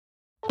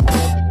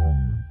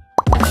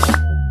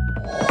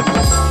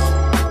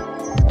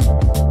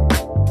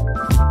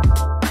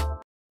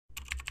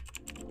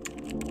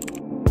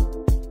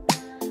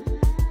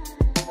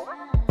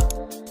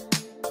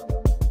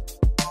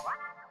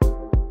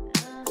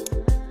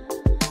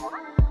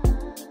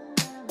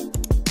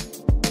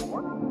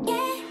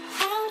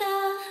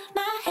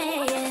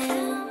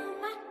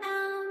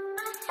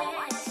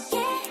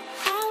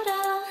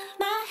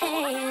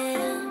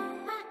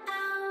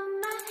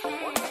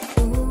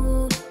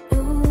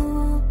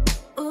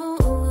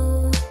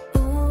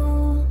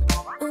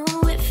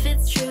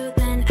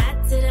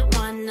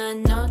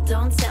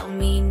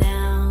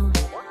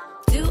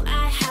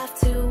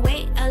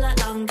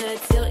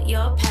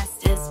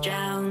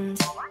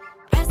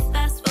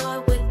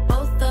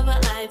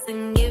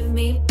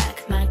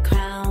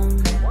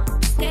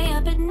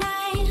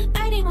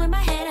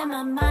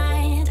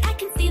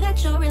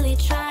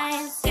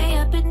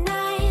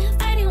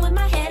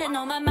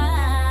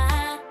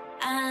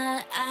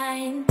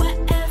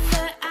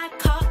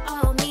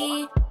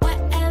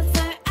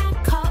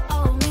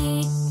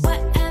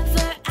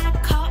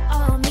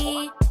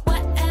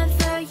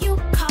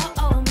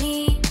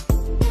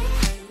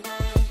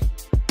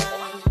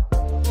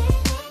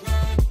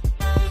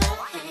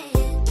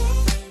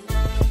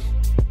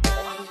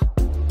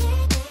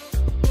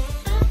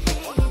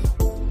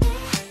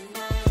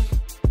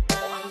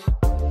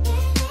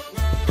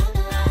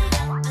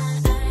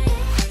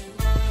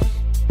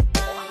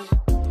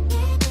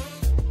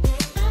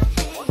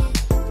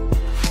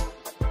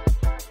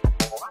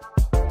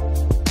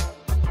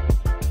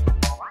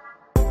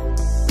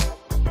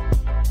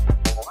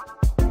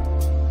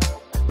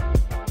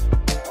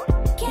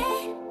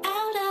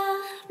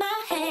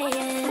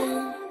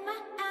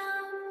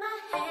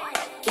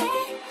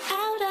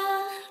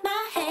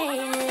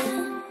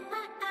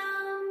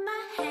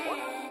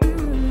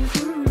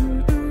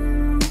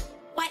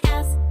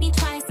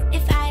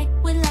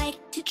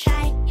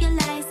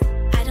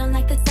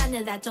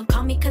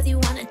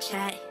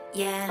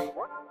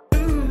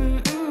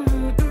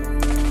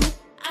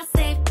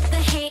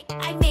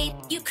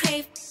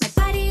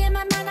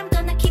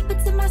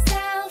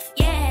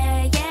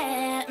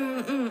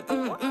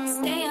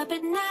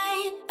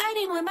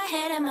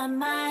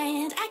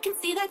mind. I can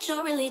see that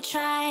you're really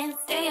trying.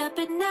 Stay up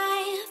at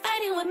night,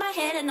 fighting with my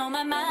head and on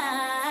my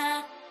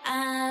mind.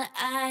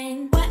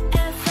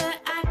 Whatever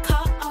I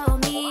call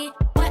me,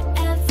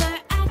 whatever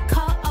I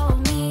call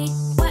me,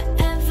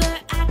 whatever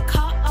I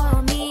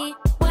call me,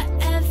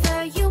 whatever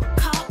you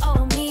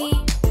call me.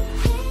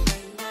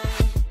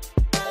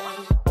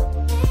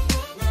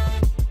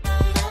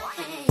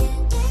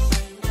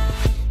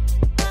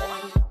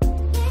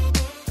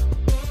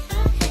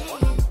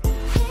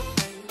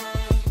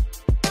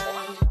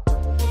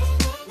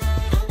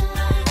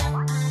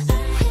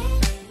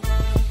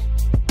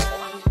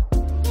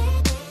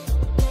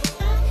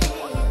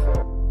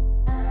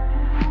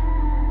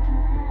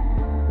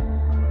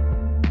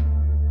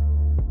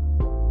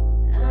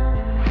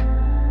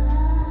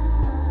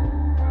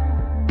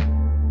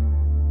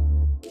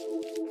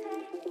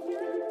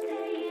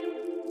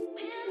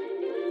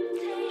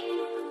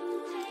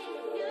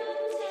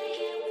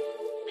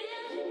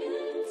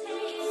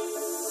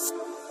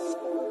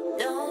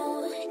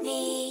 Don't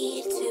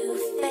need to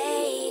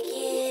fake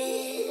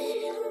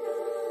it.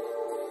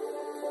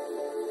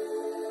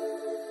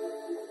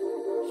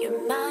 Your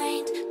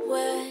mind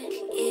work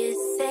is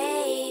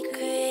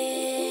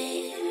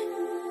sacred.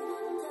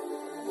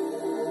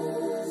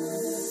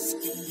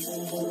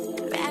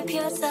 Wrap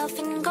yourself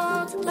in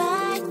gold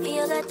light.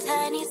 Feel that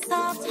tiny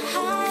soft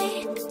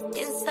high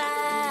inside.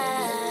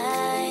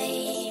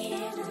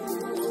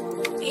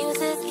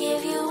 Muses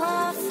give you